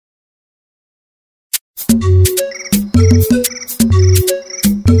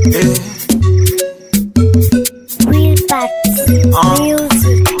Real facts,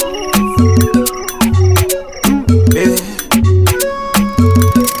 music.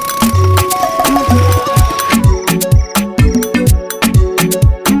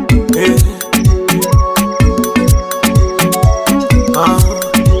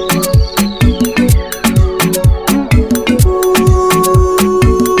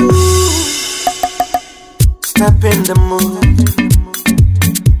 Step in the mood,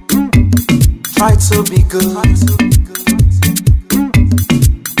 try to be good,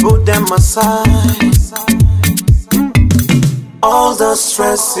 put them aside. All the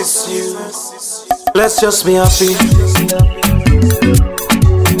stress is you. Let's just be happy.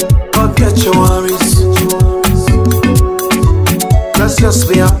 Forget your worries. Let's just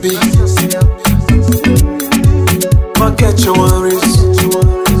be happy. Forget your worries.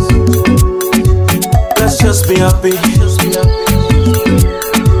 Let's just be happy.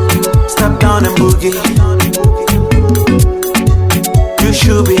 Step down and boogie. You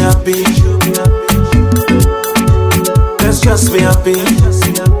should be happy. Let's just be happy.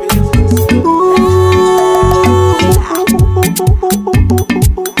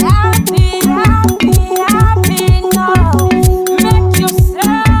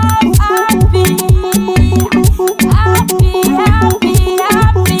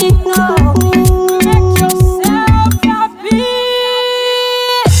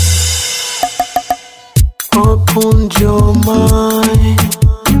 Open your mind,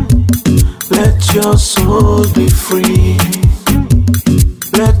 let your soul be free.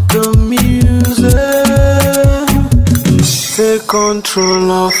 Let the music take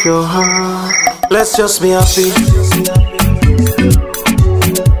control of your heart. Let's just be happy.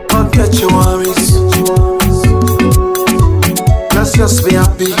 Forget your worries. Let's just be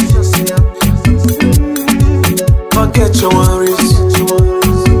happy. Forget your worries.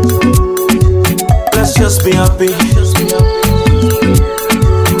 Let's just be happy.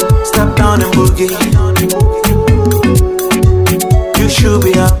 Step down and boogie. You should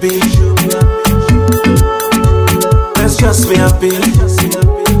be happy. Let's just be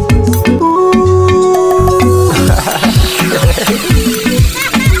happy.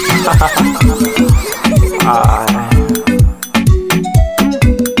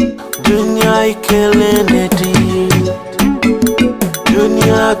 Dunia ikelenedi,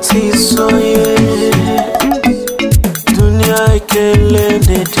 dunia tisoye. Dunia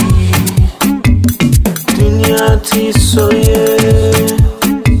ikelenedi, dunia tisoye.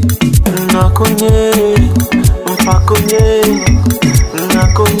 Nakonye, mpakonye,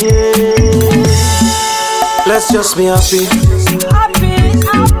 nakonye. Let's just be happy.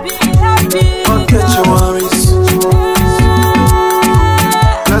 Forget your worries.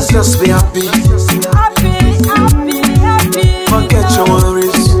 Let's just be happy. Forget your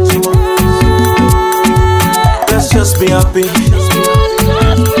worries. Let's just be happy.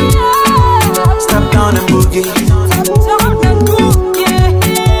 Step down and boogie.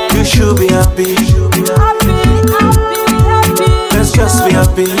 You should be happy. Let's just be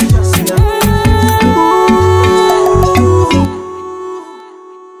happy.